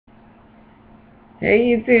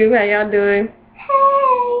Hey YouTube, how y'all doing?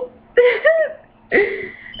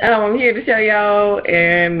 Hey! I'm here to show y'all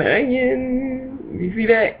an onion. You see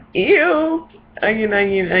that? Ew! Onion,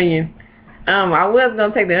 onion, onion. I was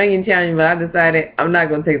gonna take the onion challenge, but I decided I'm not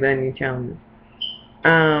gonna take the onion challenge.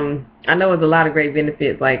 I know it's a lot of great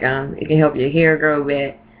benefits, like it can help your hair grow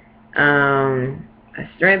back,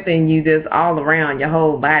 strengthen you just all around, your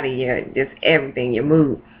whole body, just everything, your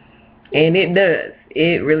mood. And it does.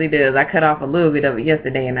 It really does. I cut off a little bit of it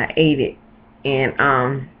yesterday and I ate it. And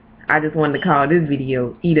I just wanted to call this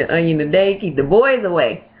video Eat an Onion a Day, Keep the Boys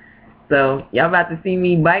Away. So y'all about to see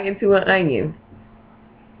me bite into an onion.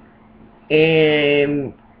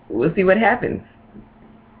 And we'll see what happens.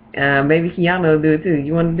 Maybe Kiana will do it too.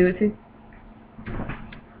 You want to do it too?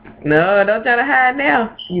 No, don't try to hide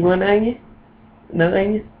now. You want an onion? No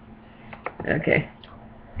onion? Okay.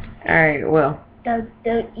 Alright, well. Don't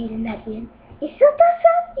eat an onion. It's so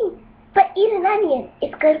disgusting. But eat an onion.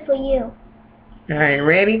 It's good for you. Alright,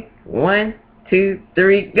 ready? 1, 2,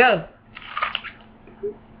 3, go!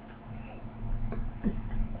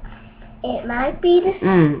 It might be the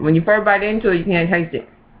When you first bite into it, you can't taste it.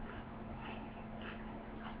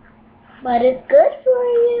 but it's good for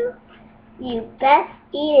you. You best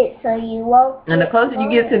eat it so you won't. And the closer you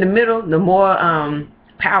get to the middle, the more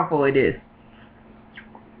powerful it is.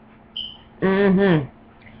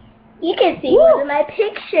 You can see one of my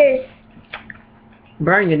pictures.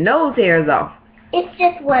 Burn your nose hairs off. It's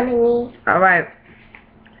just one of me. Alright.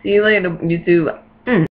 See you later, YouTube.